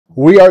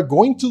We are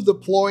going to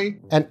deploy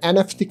an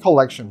NFT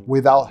collection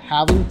without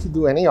having to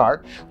do any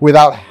art,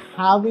 without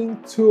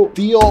having to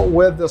deal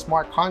with the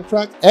smart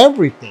contract.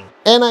 Everything,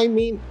 and I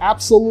mean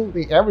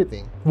absolutely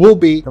everything, will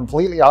be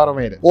completely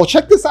automated. Well,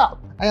 check this out.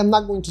 I am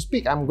not going to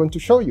speak, I'm going to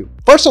show you.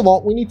 First of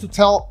all, we need to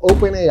tell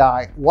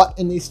OpenAI what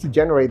it needs to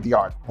generate the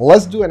art.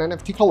 Let's do an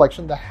NFT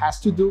collection that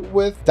has to do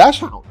with dash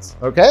hounds,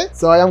 okay?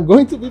 So I am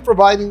going to be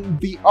providing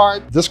the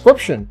art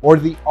description or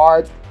the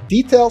art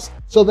details,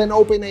 so then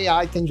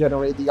OpenAI can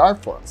generate the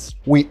art for us.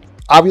 We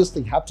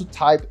obviously have to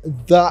type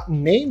the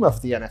name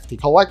of the NFT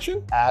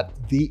collection at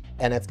the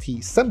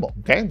NFT symbol,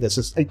 okay? This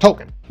is a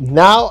token.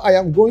 Now I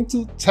am going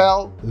to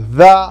tell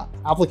the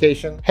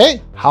application,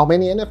 hey, how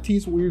many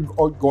NFTs we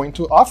are going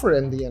to offer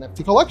in the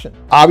NFT collection.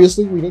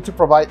 Obviously, we need to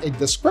provide a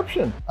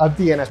description of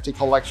the NFT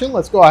collection.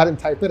 Let's go ahead and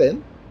type it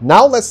in.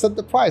 Now let's set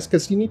the price,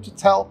 because you need to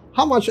tell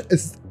how much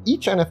is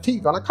each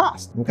NFT gonna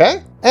cost,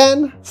 okay?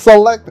 And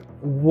select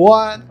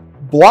what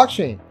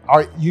blockchain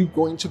are you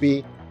going to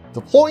be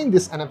deploying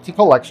this NFT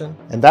collection,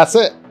 and that's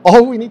it.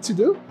 All we need to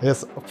do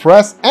is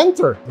press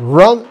enter,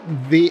 run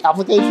the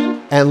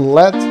application, and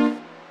let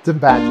the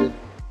magic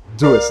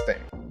do its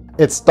thing.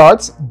 It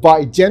starts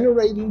by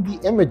generating the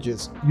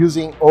images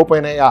using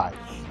OpenAI,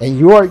 and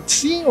you are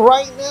seeing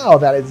right now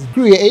that it's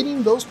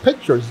creating those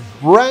pictures,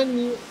 brand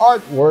new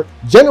artwork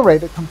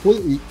generated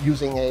completely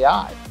using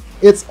AI.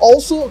 It's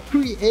also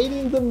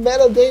creating the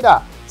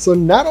metadata. So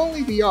not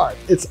only the art,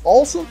 it's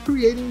also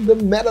creating the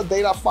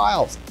metadata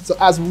files. So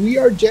as we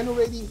are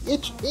generating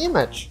each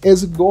image,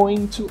 is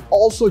going to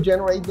also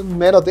generate the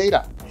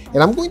metadata.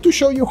 And I'm going to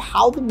show you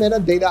how the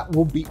metadata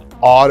will be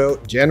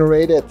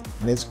auto-generated,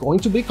 and it's going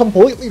to be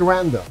completely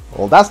random.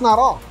 Well, that's not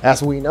all.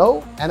 As we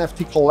know,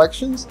 NFT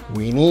collections,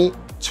 we need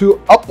to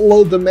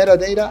upload the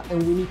metadata,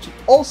 and we need to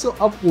also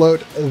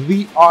upload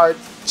the art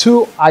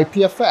to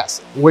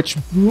IPFS, which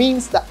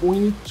means that we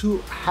need to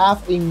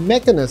have a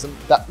mechanism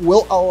that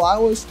will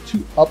allow us to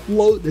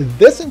upload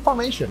this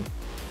information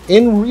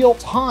in real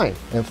time.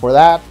 And for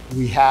that,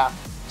 we have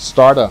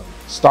Starton.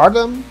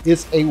 Starton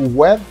is a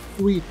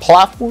Web3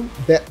 platform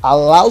that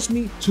allows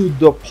me to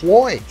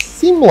deploy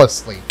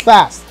seamlessly,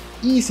 fast,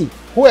 easy,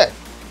 quick,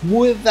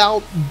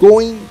 without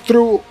going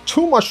through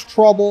too much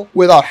trouble,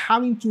 without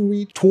having to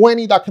read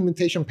 20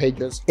 documentation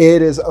pages.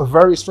 It is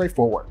very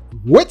straightforward.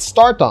 With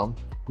Starton,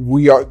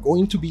 we are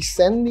going to be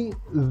sending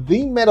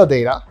the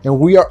metadata, and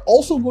we are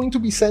also going to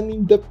be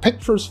sending the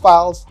pictures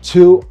files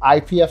to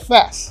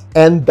IPFS.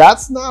 And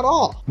that's not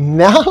all.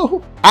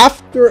 Now,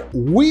 after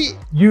we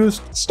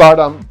used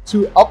Starton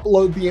to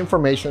upload the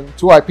information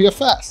to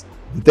IPFS,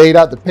 the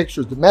data, the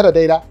pictures, the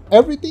metadata,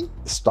 everything,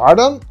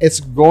 Starton is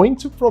going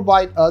to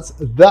provide us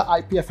the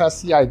IPFS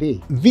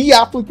CID. The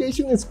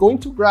application is going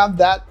to grab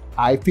that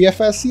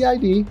IPFS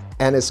CID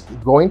and it's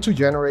going to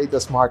generate the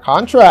smart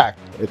contract.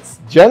 It's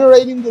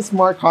generating the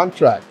smart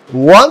contract.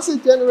 Once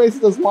it generates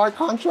the smart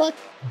contract,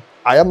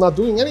 I am not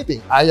doing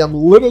anything. I am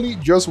literally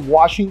just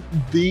watching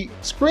the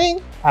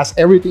screen as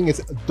everything is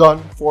done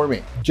for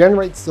me.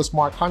 Generates the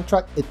smart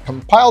contract, it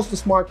compiles the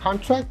smart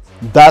contract.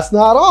 That's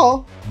not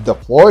all.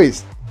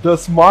 Deploys the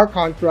smart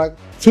contract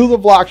to the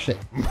blockchain.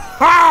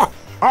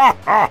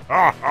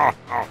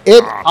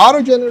 It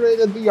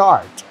auto-generated the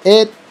art.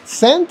 It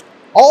sent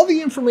all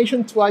the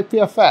information to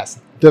IPFS,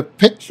 the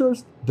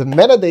pictures, the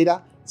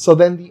metadata, so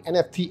then the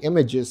NFT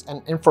images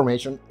and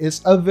information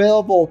is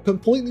available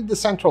completely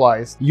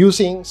decentralized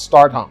using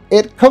Starton.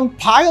 It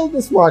compiled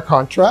the smart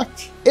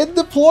contract, it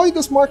deployed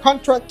the smart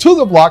contract to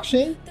the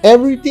blockchain,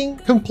 everything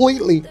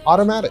completely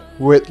automatic,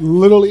 with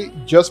literally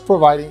just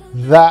providing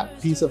that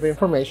piece of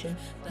information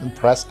and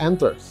press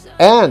enter.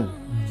 And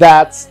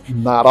that's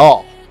not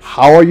all.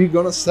 How are you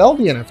gonna sell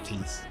the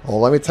NFTs? Well,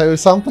 let me tell you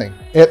something.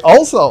 It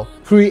also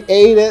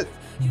created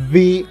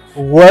the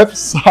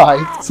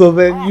website so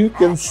then you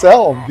can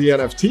sell the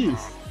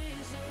NFTs.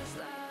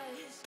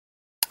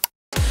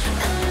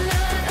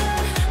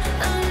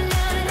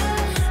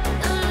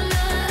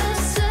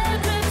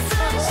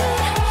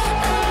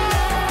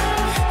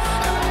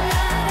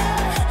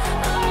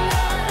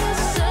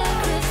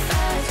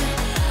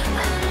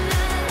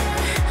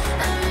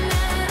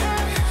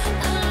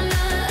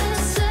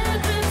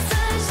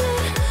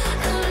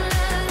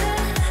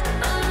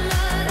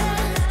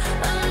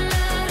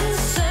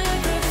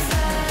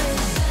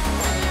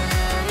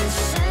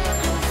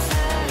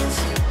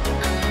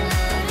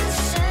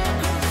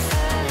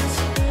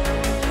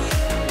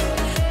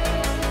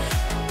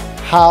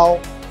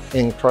 How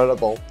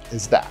incredible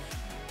is that?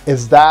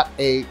 Is that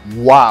a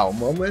wow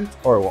moment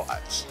or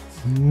what?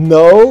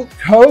 No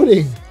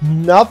coding,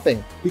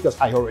 nothing, because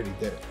I already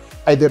did it.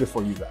 I did it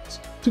for you guys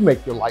to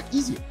make your life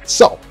easier.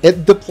 So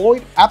it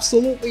deployed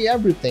absolutely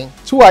everything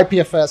to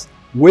IPFS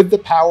with the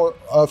power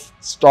of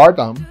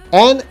Starton,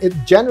 and it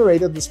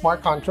generated the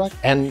smart contract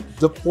and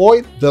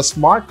deployed the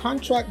smart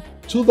contract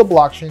to the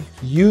blockchain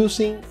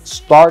using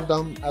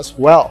Starton as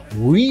well.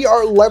 We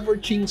are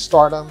leveraging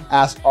Starton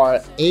as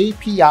our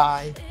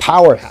API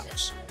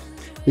powerhouse,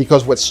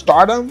 because with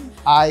Starton,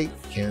 I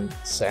can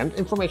send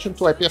information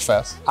to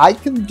IPFS. I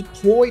can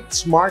deploy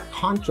smart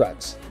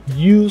contracts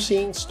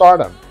using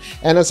Starton.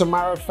 And as a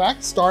matter of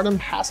fact, Starton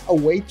has a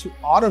way to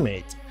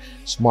automate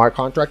smart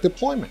contract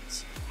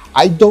deployments.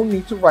 I don't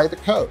need to write the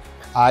code.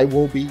 I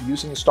will be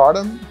using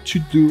Starton to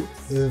do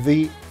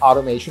the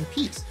automation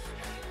piece.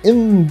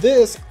 In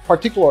this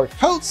particular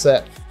code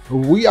set,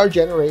 we are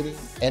generating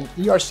an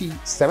ERC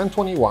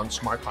 721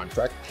 smart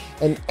contract,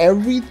 and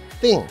every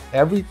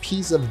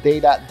piece of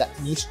data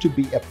that needs to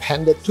be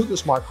appended to the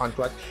smart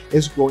contract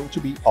is going to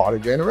be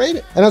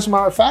auto-generated. And as a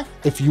matter of fact,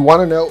 if you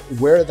want to know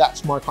where that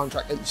smart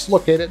contract is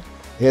located,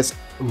 it's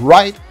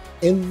right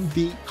in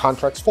the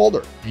contracts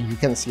folder, and you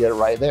can see it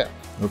right there.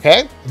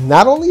 Okay?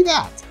 Not only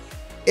that,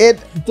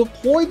 it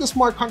deployed the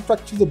smart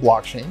contract to the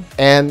blockchain,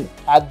 and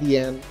at the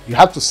end, you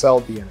have to sell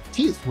the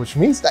NFTs, which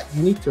means that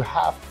you need to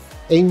have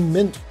a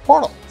mint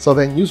portal. So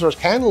then users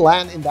can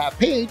land in that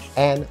page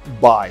and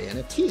buy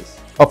NFTs.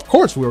 Of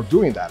course, we're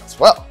doing that as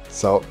well.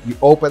 So you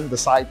open the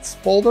sites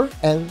folder,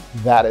 and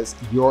that is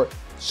your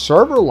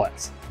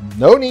serverless.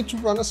 No need to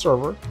run a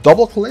server,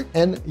 double click,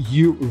 and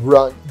you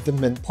run the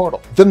mint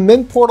portal. The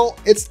mint portal,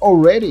 it's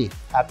already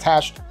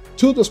attached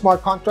to the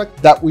smart contract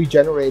that we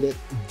generated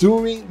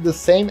during the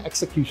same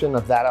execution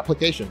of that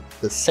application.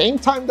 The same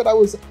time that I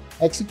was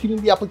executing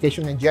the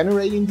application and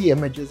generating the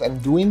images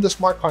and doing the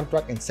smart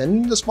contract and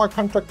sending the smart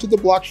contract to the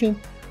blockchain,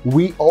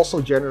 we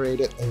also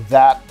generated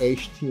that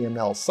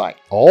HTML site.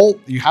 All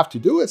you have to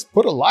do is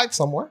put a like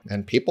somewhere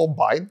and people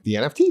buy the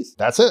NFTs.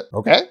 That's it,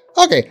 okay?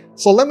 Okay,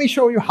 so let me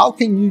show you how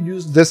can you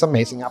use this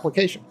amazing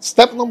application.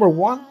 Step number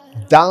 1,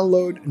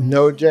 download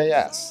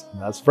Node.js.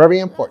 That's very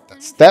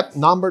important. Step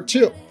number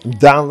 2,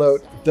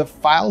 download the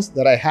files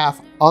that I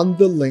have on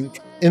the link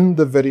in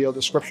the video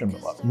description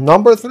below.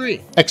 Number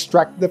 3,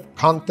 extract the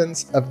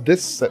contents of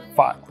this zip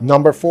file.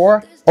 Number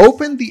 4,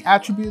 open the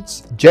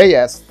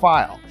attributes.js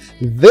file.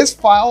 This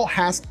file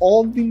has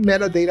all the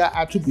metadata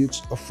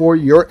attributes for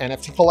your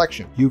NFT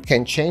collection. You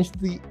can change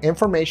the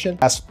information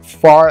as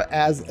far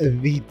as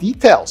the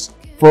details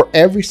for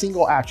every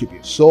single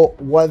attribute. So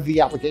what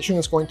the application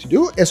is going to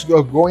do is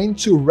we're going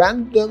to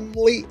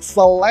randomly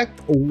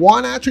select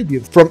one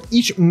attribute from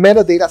each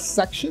metadata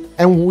section,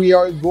 and we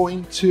are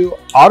going to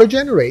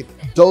auto-generate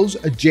those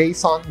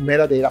JSON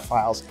metadata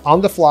files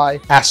on the fly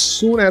as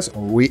soon as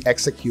we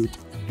execute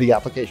the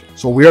application.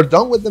 So we are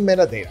done with the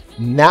metadata.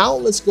 Now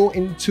let's go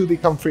into the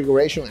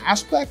configuration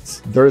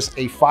aspects. There's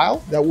a file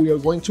that we are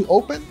going to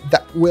open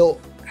that will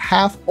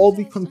have all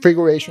the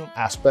configuration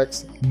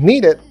aspects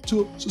needed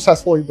to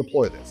successfully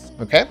deploy this.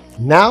 Okay,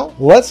 now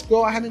let's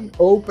go ahead and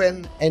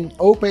open an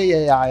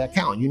OpenAI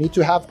account. You need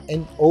to have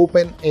an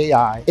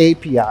OpenAI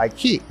API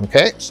key.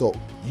 Okay, so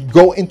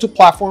go into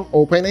platform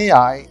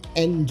OpenAI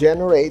and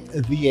generate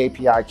the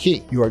API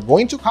key. You are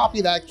going to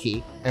copy that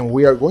key, and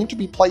we are going to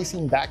be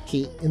placing that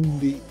key in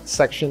the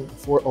section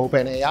for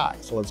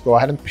OpenAI. So let's go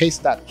ahead and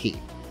paste that key.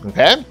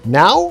 Okay,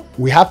 now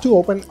we have to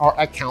open our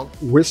account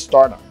with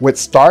Starton. With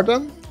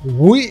Starton,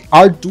 we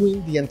are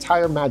doing the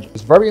entire magic.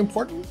 It's very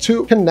important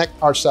to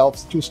connect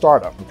ourselves to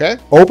Starton. Okay,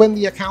 open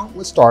the account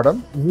with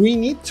Starton. We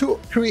need to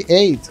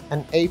create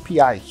an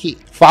API key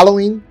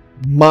following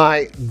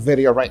my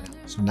video right now.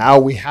 So now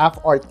we have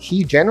our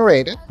key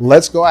generated.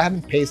 Let's go ahead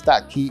and paste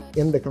that key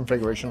in the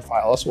configuration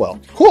file as well.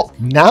 Cool.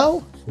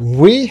 Now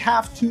we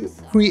have to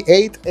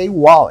create a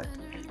wallet.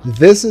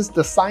 This is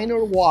the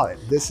Signer wallet.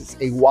 This is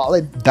a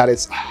wallet that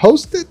is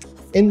hosted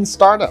in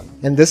Starton,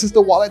 and this is the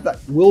wallet that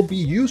will be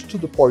used to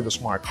deploy the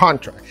smart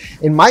contract.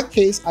 In my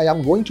case, I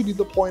am going to be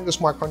deploying the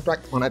smart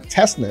contract on a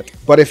testnet,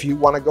 but if you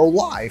want to go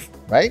live,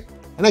 right?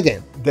 And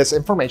again, this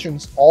information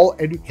is all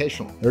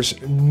educational.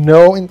 There's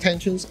no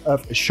intentions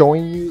of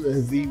showing you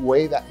the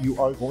way that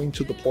you are going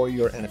to deploy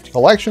your NFT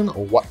collection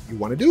or what you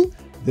want to do.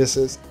 This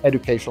is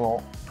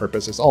educational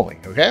purposes only,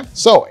 okay?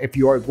 So if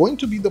you are going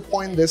to be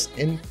deploying this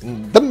in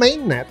the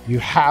mainnet, you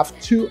have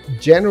to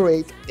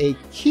generate a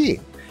key.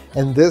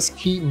 And this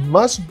key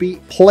must be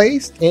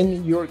placed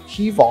in your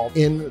key vault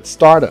in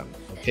Starton.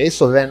 Okay,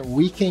 so then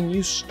we can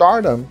use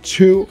Starton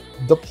to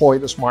deploy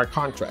the smart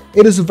contract.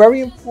 It is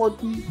very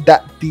important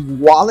that the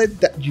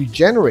wallet that you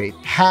generate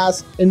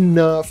has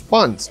enough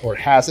funds or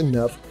has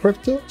enough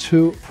crypto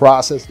to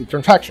process the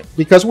transaction,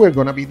 because we're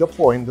going to be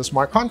deploying the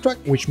smart contract,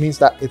 which means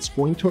that it's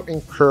going to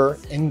incur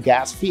in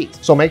gas fees.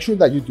 So make sure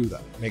that you do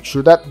that. Make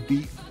sure that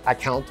the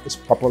account is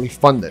properly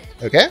funded.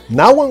 Okay,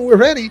 now when we're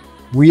ready,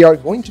 we are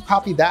going to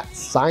copy that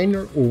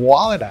Signer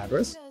wallet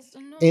address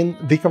in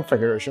the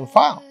configuration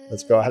file.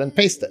 Let's go ahead and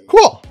paste it.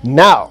 Cool.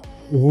 Now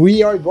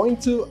we are going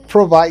to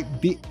provide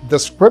the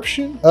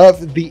description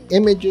of the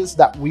images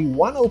that we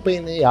want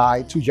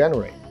OpenAI to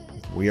generate.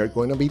 We are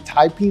going to be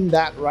typing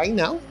that right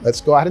now. Let's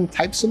go ahead and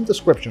type some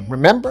description.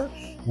 Remember,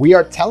 we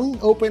are telling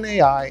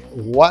OpenAI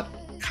what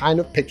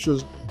kind of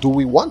pictures do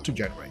we want to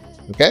generate.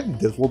 Okay,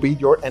 this will be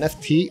your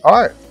NFT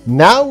art.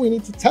 Now we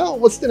need to tell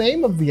what's the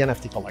name of the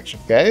NFT collection.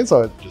 Okay,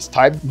 so just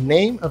type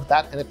name of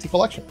that NFT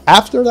collection.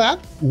 After that,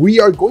 we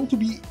are going to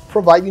be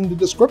providing the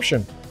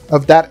description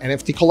of that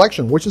NFT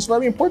collection, which is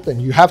very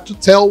important. You have to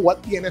tell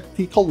what the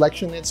NFT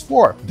collection is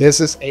for. This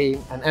is an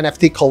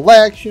NFT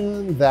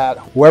collection that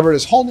whoever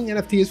is holding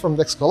NFTs from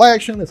this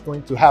collection is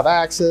going to have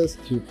access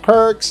to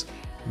perks,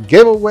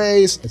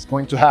 giveaways. It's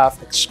going to have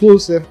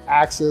exclusive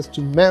access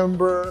to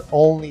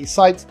member-only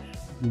sites,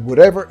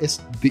 whatever is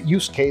the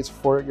use case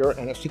for your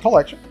NFT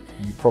collection.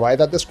 You provide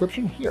that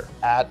description here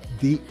at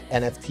the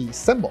NFT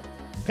symbol.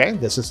 Okay,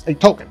 this is a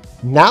token.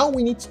 Now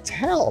we need to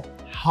tell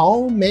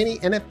how many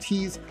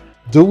NFTs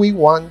do we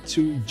want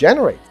to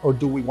generate or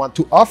do we want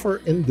to offer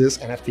in this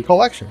NFT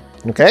collection.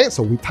 Okay,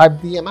 so we type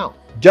the amount.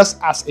 Just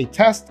as a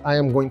test, I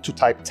am going to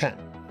type 10.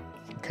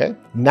 Okay,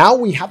 now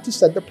we have to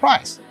set the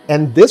price,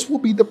 and this will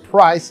be the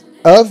price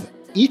of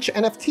each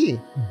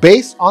NFT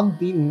based on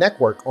the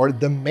network or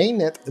the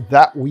mainnet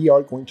that we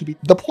are going to be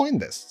deploying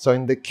this. So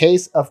in the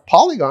case of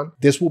Polygon,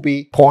 this will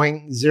be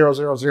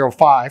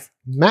 0.0005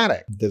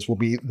 MATIC. This will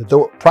be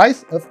the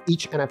price of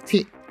each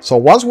NFT. So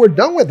once we're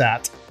done with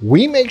that,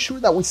 we make sure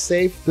that we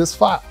save this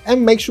file,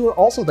 and make sure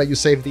also that you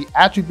save the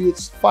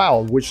attributes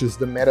file, which is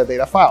the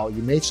metadata file.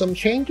 You made some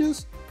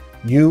changes,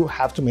 you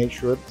have to make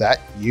sure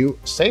that you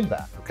save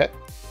that. Okay,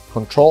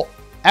 Control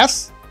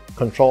S,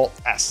 Control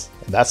S,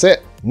 and that's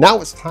it. Now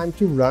it's time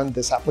to run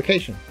this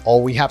application.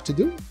 All we have to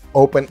do,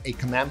 open a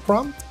command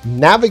prompt,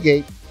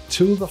 navigate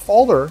to the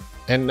folder,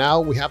 and now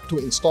we have to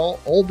install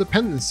all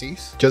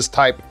dependencies. Just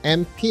type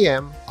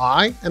npm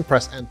I and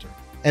press enter,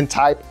 and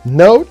type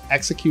node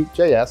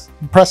execute.js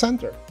and press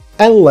enter,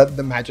 and let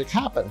the magic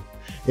happen.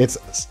 It's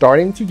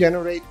starting to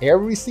generate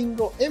every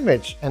single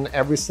image and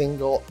every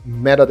single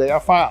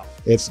metadata file.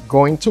 It's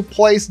going to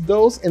place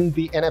those in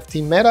the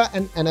NFT meta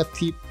and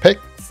NFT pick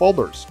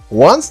folders.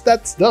 Once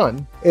that's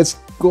done, it's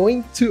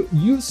going to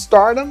use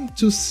Starton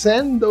to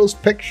send those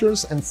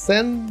pictures and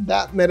send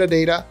that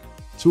metadata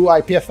to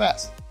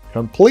IPFS,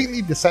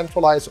 completely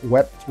decentralized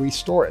Web3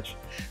 storage.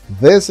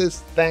 This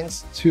is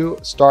thanks to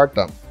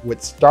Starton.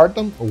 With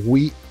Starton,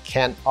 we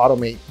can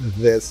automate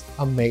this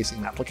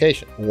amazing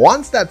application.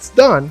 Once that's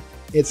done,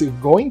 it's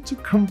going to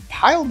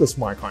compile the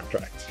smart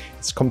contract.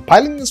 It's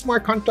compiling the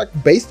smart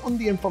contract based on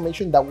the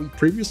information that we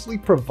previously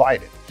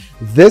provided.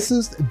 This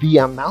is the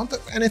amount of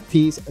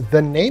NFTs,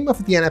 the name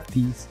of the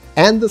NFTs,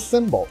 and the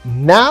symbol.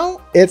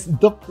 Now it's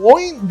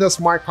deploying the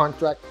smart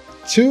contract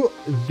to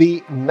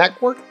the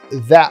network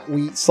that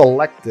we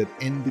selected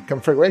in the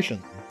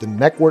configuration. The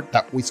network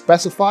that we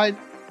specified,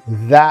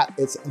 that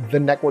is the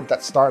network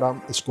that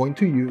Starton is going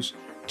to use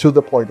to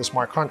deploy the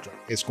smart contract.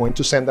 It's going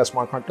to send that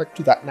smart contract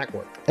to that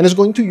network, and it's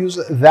going to use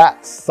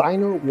that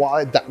signer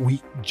wallet that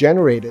we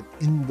generated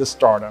in the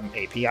Starton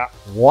API.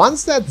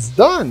 Once that's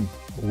done,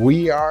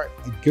 we are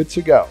good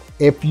to go.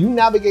 If you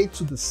navigate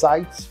to the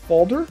sites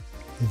folder,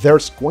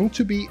 there's going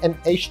to be an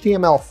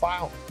HTML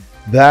file.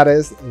 That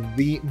is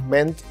the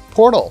Mint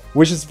portal,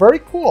 which is very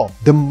cool.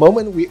 The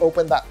moment we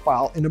open that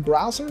file in a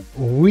browser,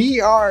 we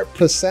are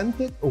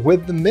presented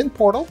with the Mint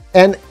portal,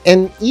 and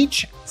in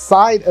each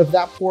side of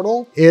that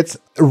portal, it's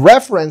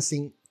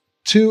referencing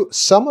to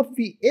some of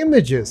the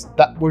images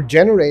that were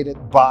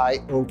generated by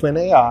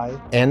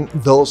OpenAI, and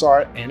those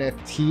are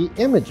NFT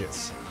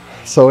images.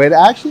 So it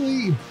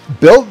actually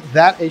built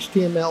that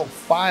HTML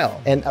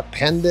file and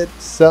appended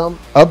some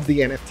of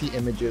the NFT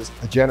images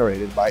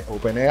generated by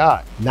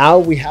OpenAI. Now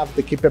we have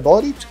the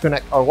capability to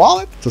connect our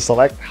wallet to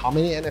select how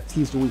many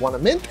NFTs do we want to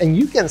mint, and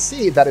you can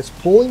see that it's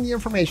pulling the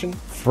information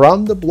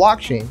from the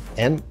blockchain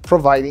and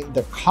providing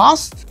the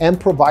cost and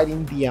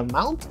providing the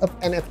amount of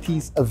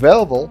NFTs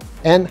available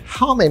and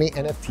how many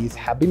NFTs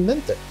have been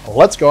minted.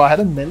 Let's go ahead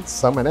and mint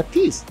some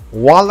NFTs.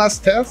 One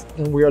last test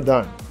and we are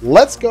done.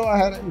 Let's go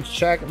ahead and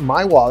check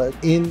my wallet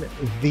in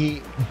the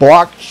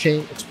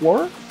blockchain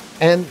explorer.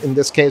 And in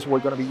this case, we're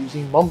going to be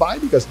using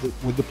Mumbai because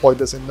we deployed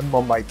this in the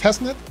Mumbai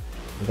testnet.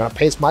 I'm going to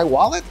paste my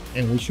wallet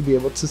and we should be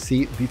able to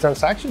see the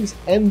transactions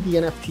and the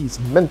NFTs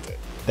minted.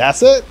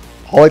 That's it.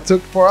 All it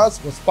took for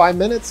us was 5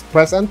 minutes,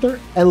 press enter,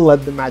 and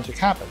let the magic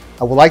happen.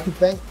 I would like to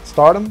thank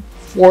Starton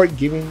for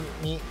giving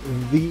me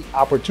the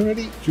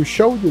opportunity to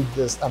show you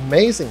this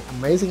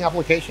amazing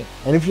application.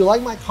 And if you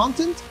like my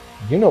content,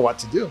 you know what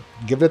to do.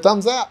 Give it a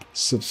thumbs up,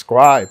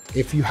 subscribe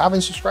if you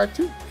haven't subscribed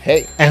to.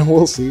 Hey, and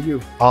we'll see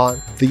you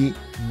on the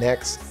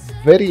next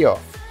video.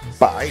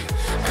 Bye.